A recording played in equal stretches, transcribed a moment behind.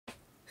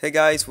Hey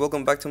guys,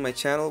 welcome back to my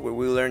channel where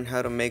we learn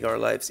how to make our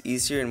lives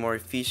easier and more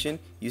efficient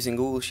using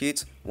Google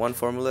Sheets, one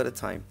formula at a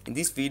time. In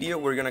this video,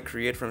 we're going to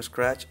create from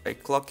scratch a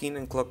clock in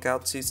and clock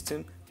out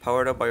system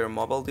powered up by your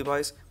mobile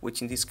device,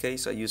 which in this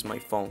case I use my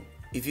phone.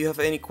 If you have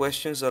any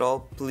questions at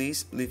all,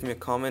 please leave me a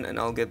comment and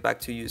I'll get back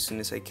to you as soon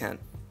as I can.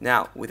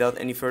 Now,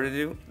 without any further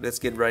ado, let's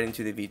get right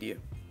into the video.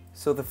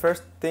 So the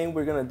first thing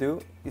we're going to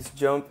do is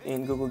jump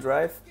in Google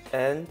Drive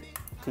and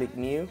click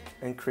New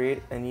and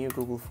create a new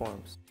Google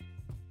Forms.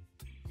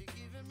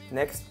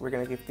 Next, we're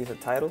going to give this a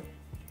title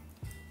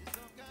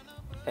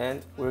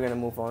and we're going to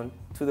move on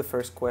to the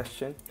first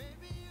question.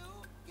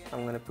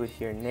 I'm going to put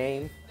here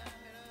name.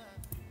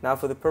 Now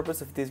for the purpose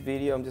of this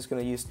video, I'm just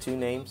going to use two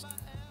names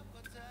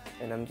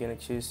and I'm going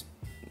to choose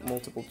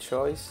multiple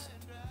choice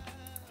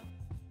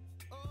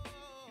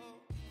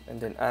and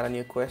then add a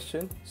new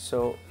question.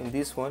 So in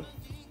this one,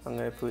 I'm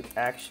going to put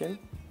action.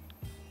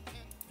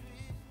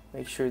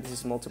 Make sure this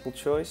is multiple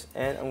choice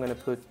and I'm going to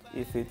put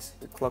if it's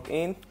a clock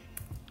in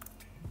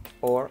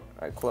or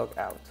a clock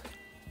out.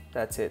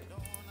 That's it.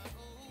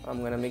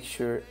 I'm gonna make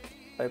sure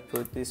I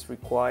put this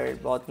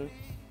required button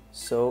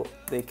so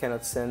they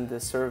cannot send the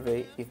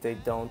survey if they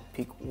don't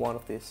pick one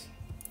of these.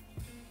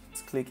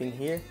 Let's click in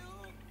here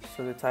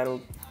so the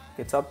title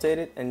gets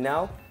updated, and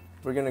now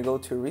we're gonna go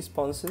to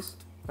responses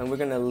and we're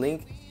gonna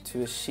link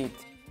to a sheet.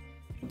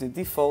 The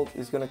default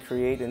is gonna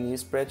create a new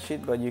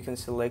spreadsheet, but you can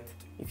select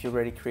if you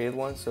already created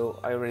one. So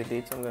I already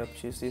did, so I'm gonna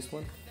choose this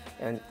one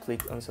and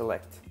click on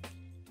select.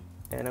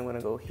 And I'm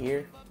gonna go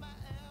here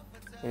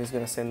and it's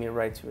gonna send me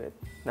right to it.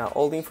 Now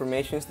all the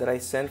informations that I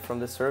sent from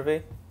the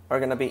survey are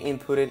gonna be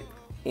inputted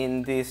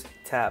in this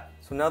tab.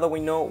 So now that we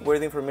know where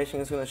the information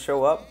is gonna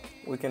show up,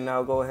 we can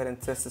now go ahead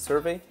and test the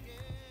survey.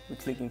 We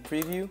click in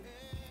preview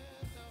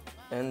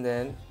and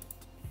then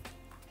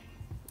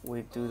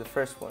we do the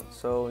first one.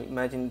 So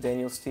imagine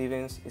Daniel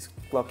Stevens is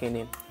clocking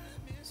in.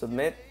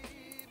 Submit,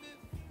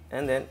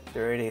 and then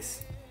there it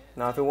is.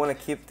 Now if I want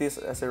to keep this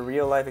as a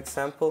real life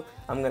example,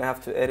 I'm gonna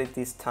have to edit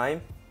this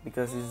time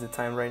because this is the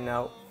time right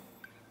now.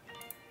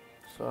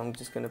 So I'm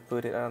just gonna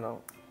put it, I don't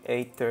know,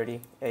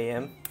 8:30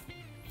 a.m.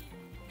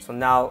 So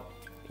now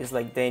it's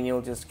like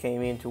Daniel just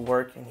came in to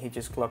work and he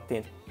just clocked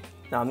in.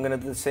 Now I'm gonna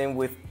do the same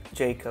with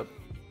Jacob.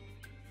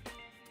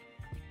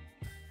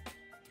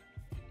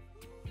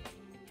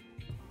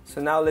 So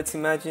now let's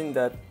imagine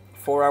that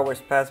 4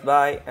 hours pass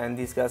by and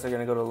these guys are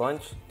gonna go to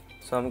lunch.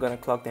 So I'm gonna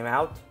clock them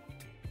out.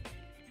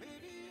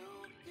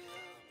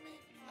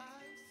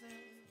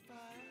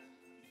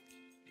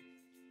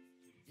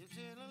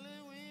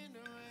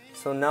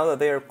 So now that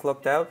they are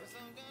clocked out,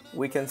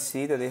 we can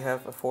see that they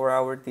have a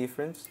 4-hour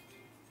difference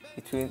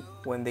between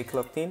when they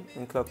clocked in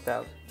and clocked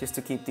out, just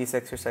to keep this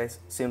exercise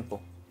simple.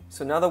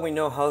 So now that we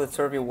know how the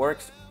survey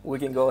works, we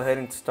can go ahead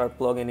and start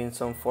plugging in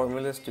some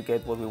formulas to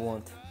get what we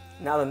want.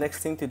 Now the next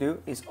thing to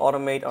do is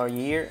automate our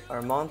year,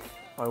 our month,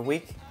 our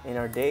week, and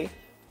our day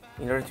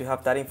in order to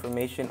have that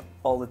information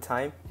all the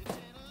time.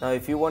 Now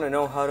if you want to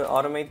know how to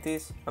automate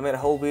this, I made a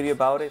whole video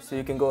about it, so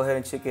you can go ahead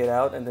and check it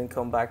out and then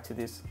come back to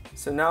this.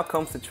 So now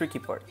comes the tricky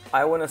part.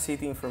 I want to see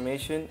the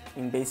information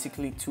in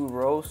basically 2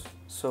 rows.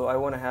 So I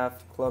want to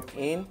have clock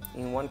in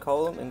one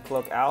column and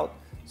clock out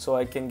so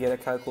I can get a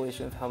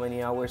calculation of how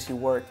many hours he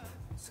worked.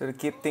 So to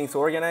keep things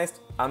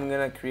organized, I'm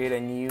going to create a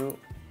new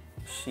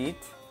sheet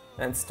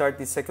and start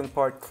the second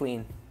part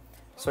clean.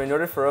 So in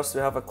order for us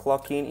to have a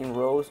clock in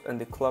rows and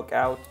the clock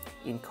out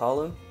in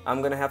column, I'm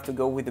going to have to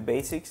go with the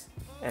basics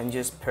and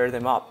just pair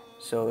them up.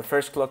 So the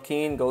first clock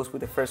in goes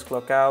with the first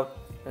clock out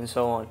and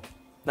so on.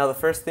 Now the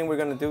first thing we're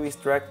going to do is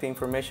drag the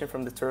information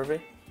from the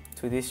survey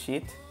to this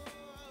sheet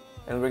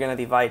and we're going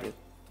to divide it.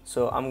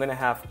 So I'm going to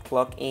have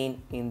clock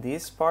in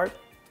this part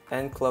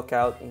and clock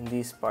out in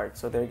this part.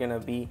 So they're going to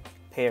be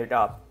paired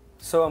up.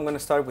 So I'm going to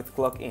start with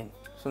clock in.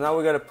 So now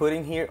we're going to put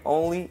in here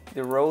only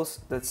the rows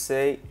that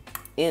say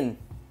in,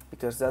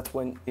 because that's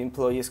when the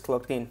employee is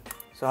clocked in.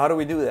 So how do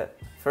we do that?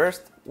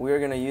 First, we're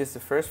going to use the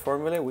first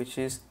formula, which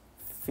is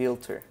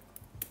filter.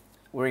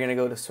 We're going to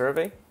go to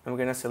survey and we're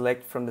going to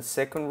select from the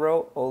second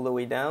row all the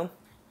way down,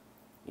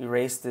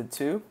 erase the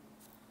 2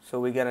 so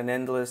we get an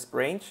endless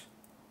range,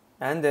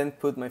 and then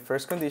put my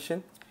first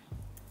condition,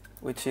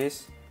 which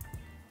is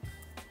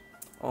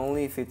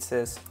only if it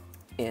says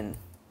in,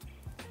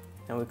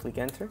 and we click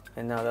enter,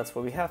 and now that's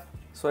what we have.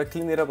 So I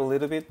cleaned it up a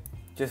little bit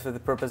just for the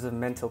purpose of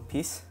mental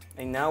peace,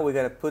 and now we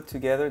got to put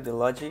together the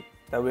logic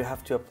that we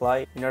have to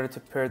apply in order to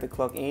pair the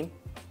clock in,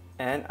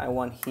 and I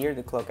want here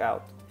the clock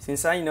out.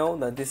 Since I know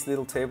that this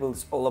little table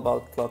is all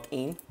about clock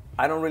in,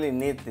 I don't really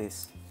need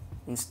this.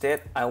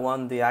 Instead, I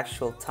want the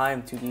actual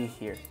time to be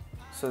here.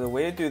 So the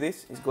way to do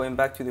this is going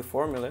back to the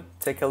formula,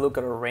 take a look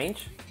at our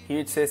range. Here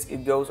it says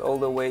it goes all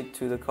the way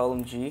to the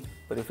column G,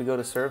 but if we go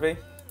to survey,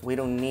 we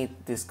don't need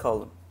this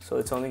column. So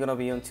it's only gonna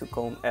be until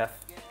column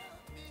F.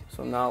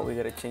 So now we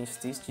gotta change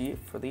this G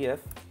for the F,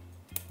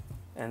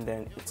 and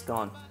then it's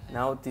gone.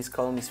 Now this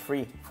column is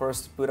free for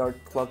us to put our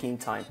clock in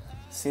time.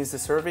 Since the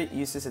survey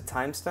uses a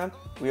timestamp,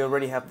 we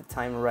already have the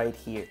time right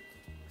here.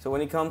 So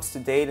when it comes to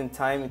date and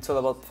time, it's all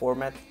about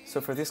format. So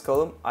for this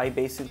column, I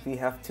basically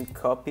have to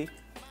copy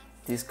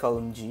this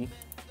column G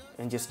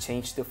and just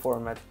change the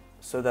format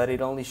so that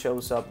it only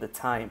shows up the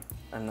time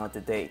and not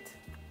the date.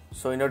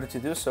 So in order to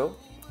do so,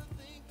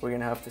 we're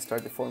gonna have to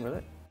start the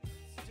formula.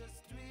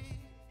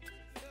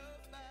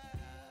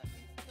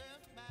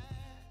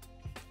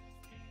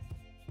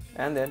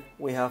 And then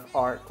we have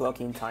our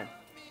clock in time.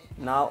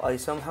 Now I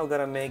somehow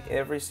gotta make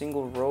every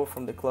single row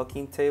from the clock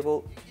in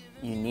table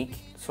unique.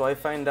 So I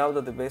find out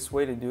that the best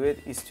way to do it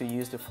is to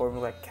use the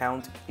formula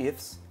count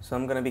ifs. So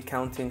I'm gonna be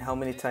counting how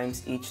many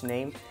times each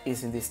name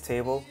is in this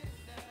table.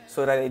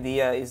 So the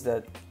idea is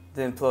that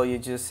the employee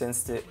just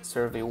sends the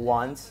survey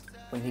once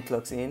when he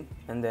clocks in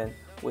and then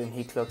when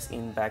he clocks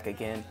in back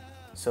again.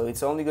 So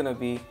it's only gonna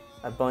be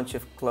a bunch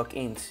of clock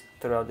ins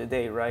throughout the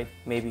day, right?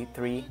 Maybe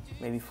 3,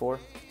 maybe 4.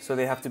 So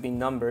they have to be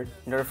numbered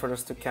in order for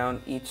us to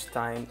count each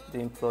time the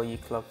employee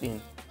clocked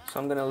in. So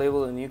I'm gonna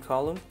label a new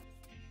column.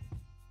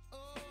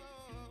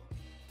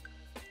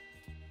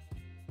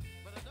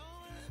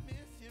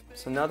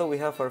 So now that we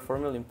have our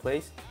formula in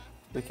place,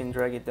 we can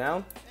drag it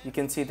down. You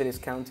can see that it's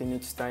counting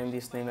each time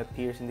this name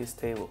appears in this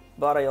table.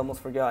 But I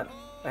almost forgot.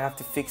 I have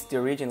to fix the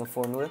original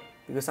formula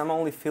because I'm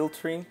only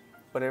filtering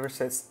whatever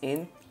sets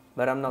in,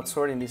 but I'm not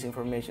sorting this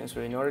information.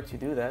 So in order to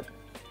do that,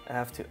 I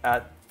have to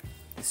add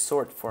the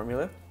sort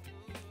formula.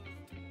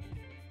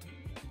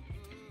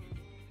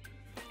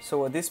 So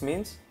what this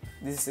means,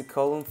 this is the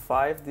column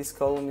 5. This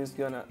column is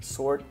gonna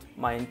sort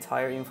my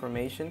entire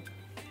information.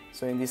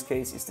 So in this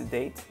case, it's the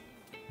date.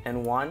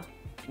 And 1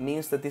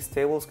 means that this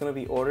table is going to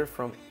be ordered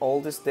from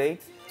oldest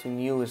date to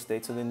newest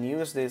date. So the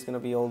newest date is going to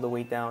be all the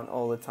way down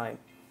all the time.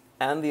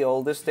 And the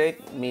oldest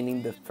date,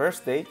 meaning the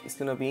first date, is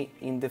going to be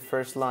in the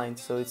first line.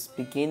 So it's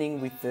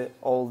beginning with the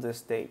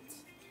oldest date.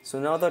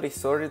 So now that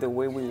it's sorted the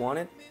way we want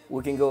it,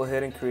 we can go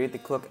ahead and create the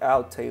clock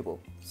out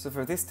table. So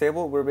for this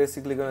table, we're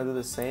basically going to do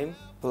the same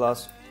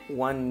plus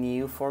one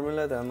new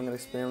formula that I'm going to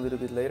explain a little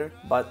bit later.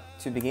 But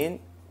to begin,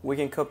 we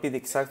can copy the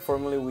exact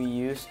formula we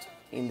used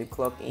in the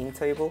clock in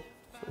table.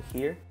 So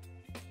here,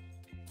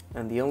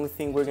 and the only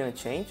thing we're going to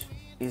change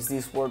is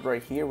this word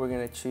right here. We're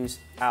going to choose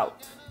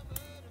out.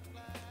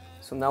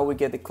 So now we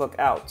get the clock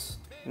outs.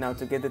 Now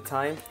to get the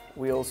time,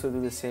 we also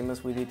do the same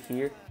as we did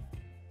here,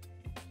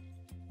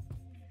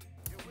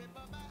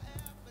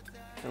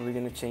 and we're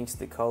going to change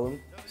the column.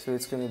 So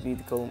it's going to be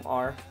the column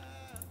R.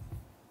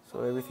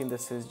 So everything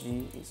that says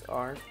G is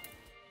R.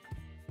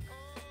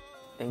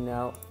 And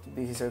now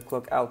this is our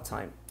clock out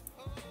time.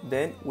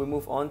 Then we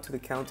move on to the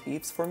count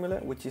ifs formula,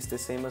 which is the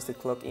same as the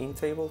clock in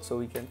table, so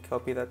we can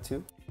copy that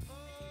too.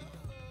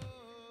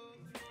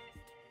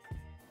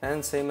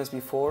 And same as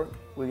before,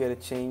 we gotta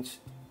change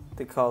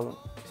the column.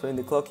 So in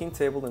the clock in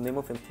table, the name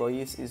of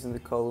employees is in the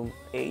column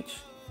H.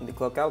 In the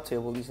clock out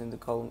table is in the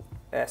column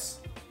S.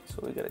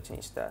 So we gotta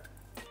change that.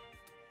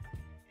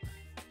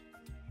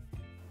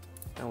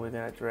 And we're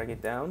gonna drag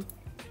it down.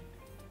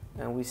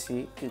 And we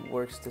see it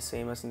works the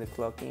same as in the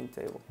clock in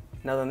table.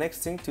 Now the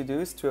next thing to do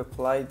is to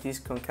apply this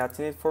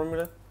concatenate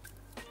formula,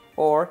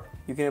 or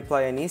you can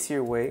apply an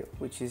easier way,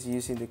 which is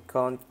using the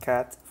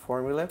concat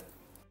formula.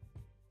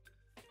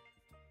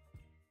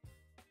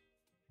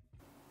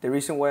 The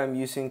reason why I'm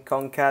using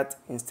concat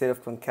instead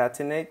of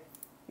concatenate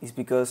is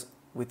because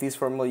with this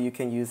formula you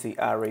can use the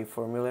array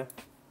formula,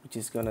 which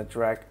is gonna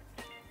drag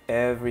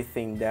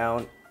everything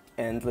down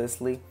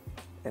endlessly,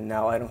 and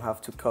now I don't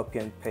have to copy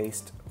and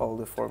paste all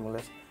the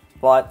formulas.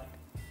 But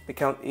the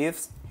count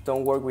ifs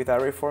don't work with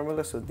array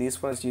formula, so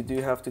these ones you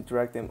do have to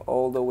drag them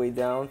all the way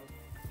down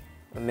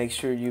and make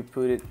sure you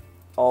put it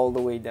all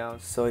the way down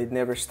so it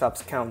never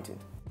stops counting.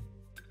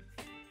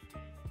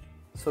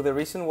 So the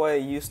reason why I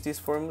use this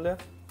formula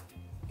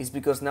is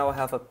because now I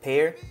have a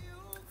pair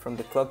from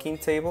the clock in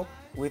table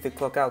with the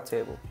clock out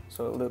table.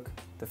 So look,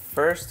 the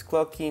first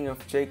clock in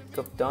of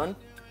Jacob done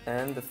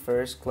and the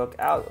first clock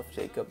out of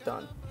Jacob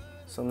done.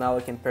 So now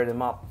I can pair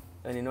them up,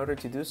 and in order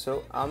to do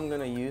so, I'm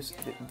gonna use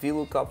the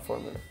VLOOKUP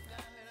formula.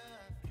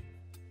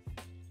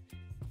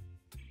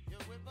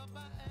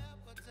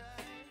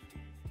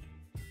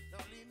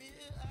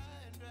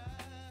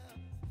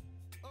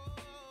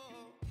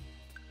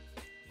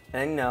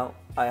 And now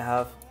I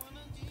have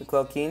the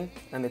clock in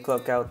and the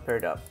clock out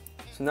paired up.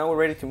 So now we're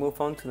ready to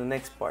move on to the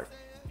next part.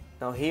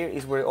 Now here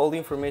is where all the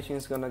information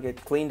is gonna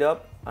get cleaned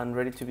up and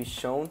ready to be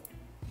shown.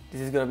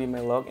 This is gonna be my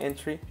log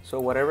entry. So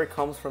whatever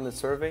comes from the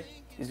survey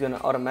is gonna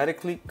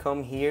automatically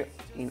come here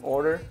in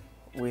order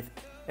with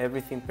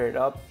everything paired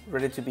up,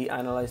 ready to be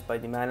analyzed by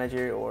the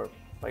manager or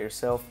by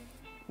yourself.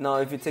 Now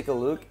if you take a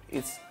look,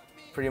 it's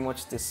pretty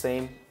much the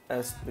same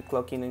as the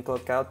clock in and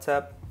clock out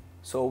tab.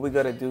 So all we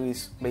gotta do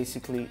is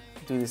basically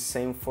do the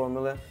same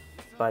formula,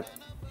 but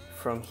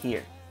from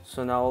here.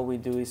 So now all we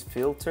do is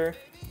filter.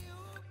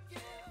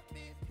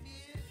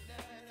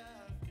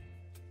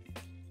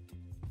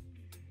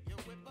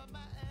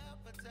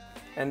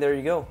 And there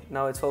you go,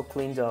 now it's all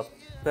cleaned up.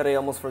 But I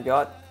almost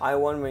forgot, I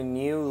want my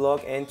new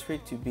log entry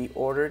to be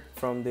ordered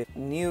from the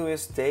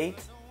newest date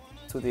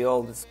to the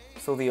oldest.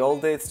 So the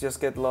old dates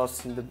just get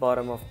lost in the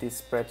bottom of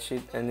this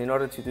spreadsheet, and in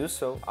order to do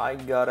so, I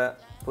gotta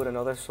put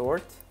another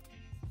sort.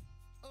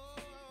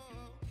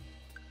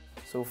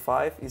 So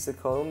 5 is the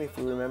column, if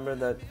we remember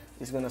that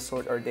it's going to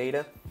sort our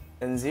data,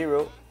 and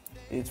 0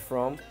 is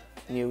from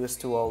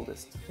newest to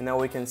oldest. And now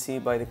we can see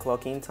by the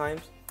clock in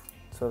times,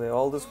 so the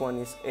oldest one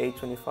is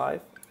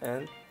 8:25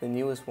 and the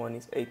newest one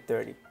is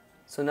 8:30.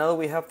 So now that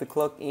we have the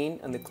clock in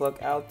and the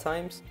clock out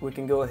times, we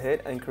can go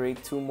ahead and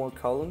create 2 more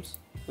columns,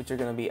 which are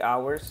going to be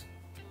hours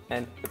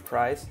and the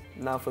price.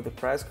 Now for the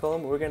price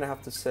column, we're going to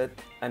have to set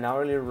an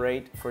hourly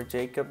rate for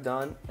Jacob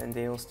Dunn and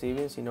Daniel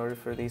Stevens in order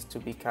for this to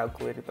be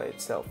calculated by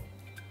itself.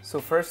 So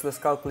first, let's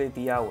calculate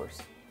the hours.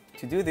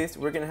 To do this,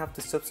 we're going to have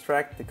to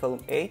subtract the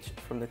column H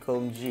from the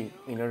column G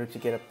in order to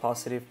get a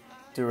positive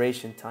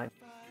duration time.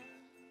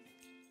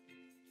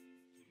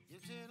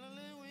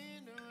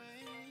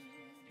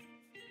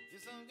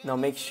 Now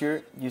make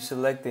sure you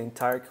select the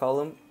entire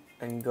column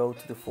and go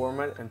to the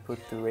format and put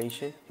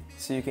duration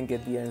so you can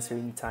get the answer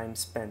in time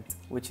spent,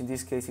 which in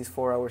this case is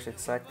 4 hours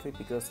exactly,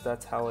 because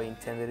that's how I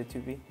intended it to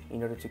be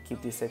in order to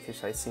keep this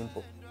exercise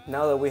simple.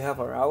 Now that we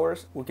have our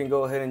hours, we can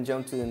go ahead and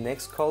jump to the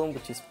next column,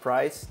 which is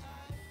price,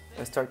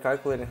 and start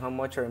calculating how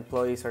much our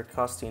employees are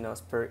costing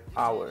us per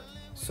hour.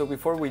 So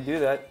before we do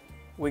that,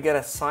 we gotta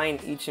assign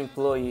each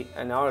employee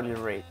an hourly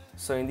rate.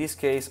 So in this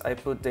case, I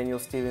put Daniel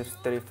Stevens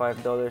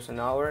 $35 an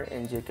hour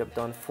and Jacob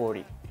Dunn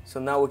 40. So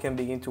now we can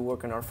begin to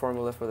work on our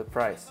formula for the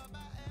price.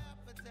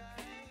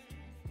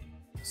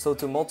 So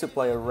to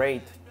multiply a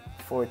rate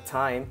for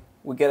time,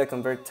 we gotta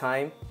convert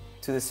time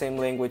to the same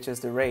language as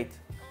the rate.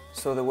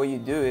 So the way you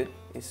do it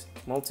is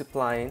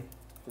multiplying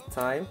the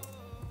time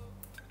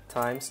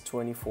times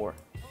 24.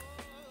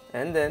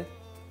 And then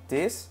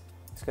this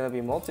is gonna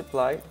be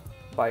multiplied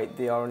by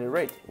the hourly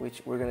rate,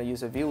 which we're gonna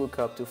use a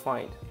VLOOKUP to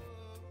find.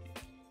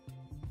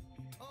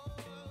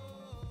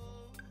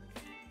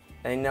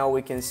 And now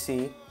we can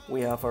see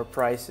we have our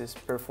prices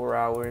per 4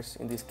 hours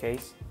in this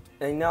case.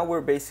 And now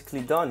we're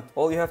basically done.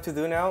 All you have to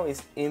do now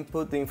is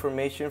input the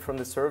information from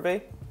the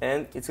survey,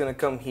 and it's gonna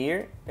come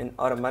here, and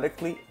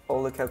automatically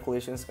all the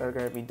calculations are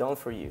gonna be done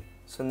for you.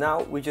 So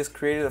now we just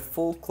created a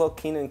full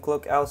clock in and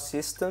clock out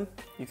system.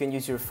 You can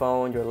use your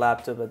phone, your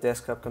laptop, a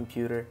desktop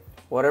computer,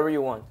 whatever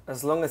you want,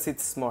 as long as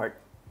it's smart.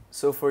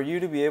 So for you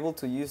to be able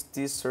to use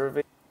this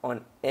survey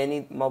on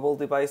any mobile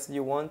device that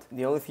you want,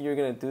 the only thing you're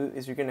gonna do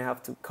is you're gonna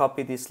have to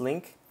copy this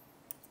link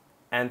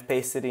and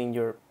paste it in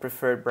your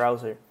preferred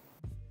browser.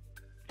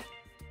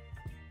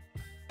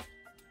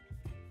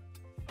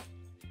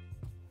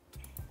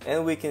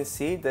 And we can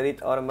see that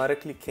it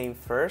automatically came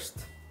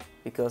first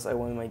because I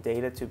want my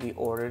data to be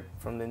ordered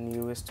from the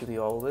newest to the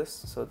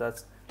oldest, so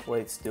that's what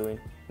it's doing.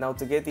 Now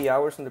to get the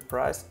hours and the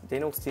price,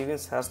 Daniel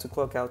Stevens has to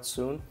clock out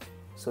soon,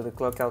 so the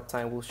clock out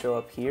time will show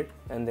up here,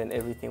 and then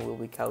everything will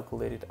be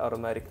calculated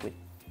automatically.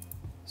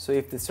 So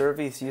if the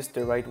survey is used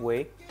the right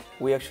way,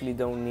 we actually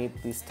don't need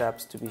these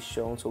tabs to be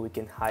shown, so we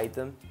can hide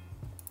them.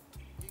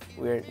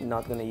 We're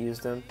not going to use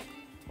them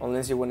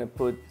unless you want to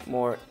put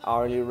more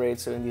hourly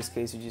rates. So in this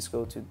case, you just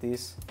go to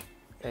this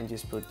and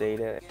just put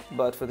data.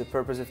 But for the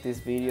purpose of this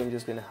video, I'm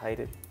just going to hide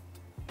it.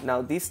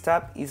 Now this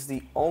tab is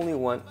the only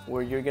one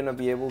where you're going to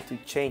be able to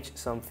change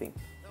something,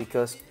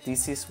 because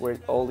this is where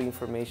all the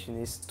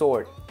information is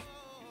stored.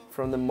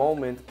 From the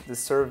moment the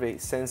survey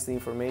sends the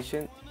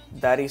information,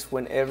 that is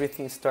when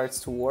everything starts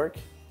to work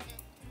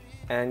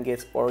and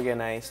gets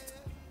organized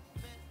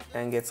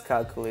and gets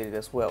calculated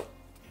as well.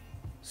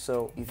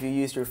 So if you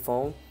use your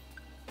phone,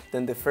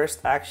 then the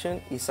first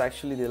action is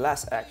actually the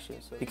last action,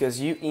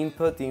 because you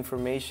input the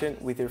information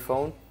with your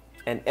phone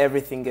and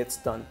everything gets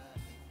done.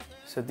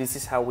 So this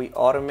is how we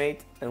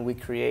automate and we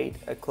create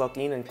a clock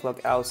in and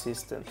clock out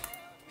system.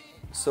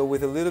 So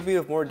with a little bit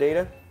of more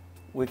data,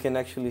 we can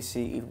actually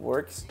see it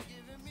works.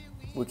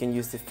 We can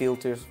use the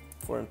filters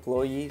for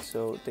employees,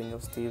 so Daniel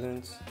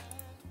Stevens,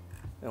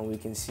 and we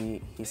can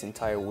see his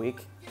entire week.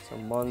 So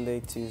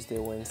Monday, Tuesday,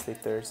 Wednesday,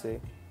 Thursday.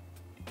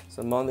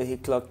 So Monday he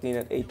clocked in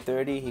at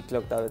 8:30, he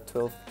clocked out at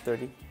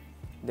 12:30,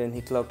 then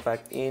he clocked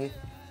back in,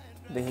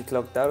 then he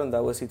clocked out, and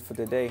that was it for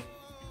the day.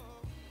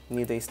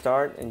 New day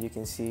start, and you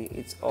can see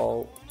it's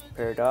all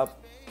paired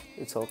up,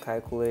 it's all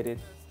calculated,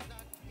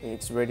 and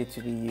it's ready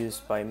to be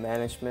used by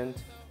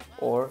management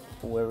or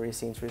whoever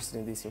is interested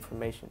in this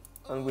information.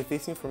 And with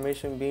this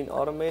information being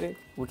automated,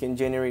 we can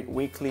generate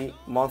weekly,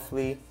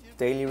 monthly,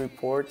 daily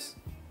reports.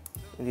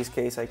 In this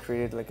case, I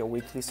created like a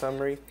weekly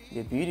summary.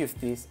 The beauty of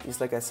this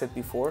is, like I said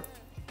before,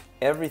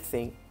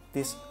 everything,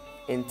 this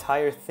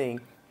entire thing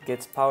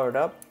gets powered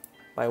up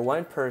by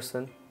one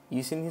person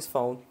using his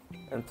phone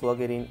and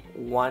plug it in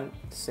one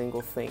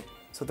single thing.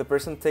 So the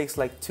person takes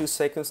like 2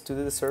 seconds to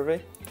do the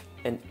survey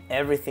and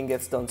everything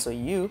gets done. So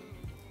you,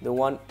 the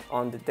one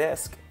on the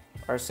desk,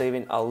 are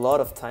saving a lot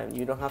of time.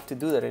 You don't have to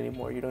do that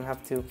anymore. You don't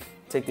have to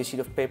take the sheet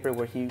of paper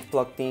where he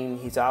plugged in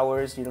his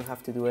hours. You don't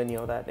have to do any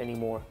of that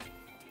anymore.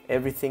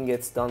 Everything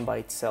gets done by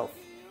itself.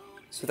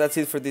 So that's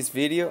it for this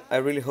video. I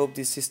really hope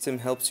this system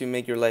helps you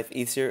make your life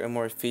easier and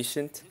more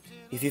efficient.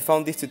 If you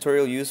found this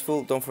tutorial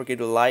useful, don't forget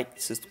to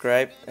like,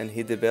 subscribe, and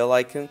hit the bell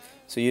icon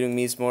so you don't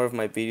miss more of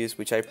my videos,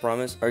 which I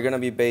promise are gonna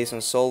be based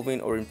on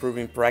solving or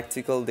improving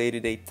practical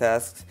day-to-day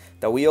tasks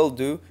that we all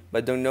do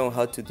but don't know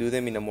how to do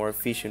them in a more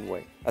efficient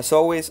way. As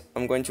always,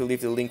 I'm going to leave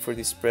the link for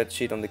this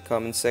spreadsheet on the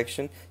comment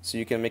section so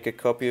you can make a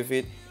copy of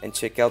it and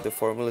check out the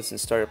formulas and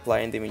start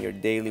applying them in your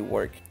daily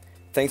work.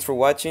 Thanks for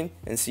watching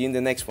and see you in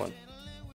the next one.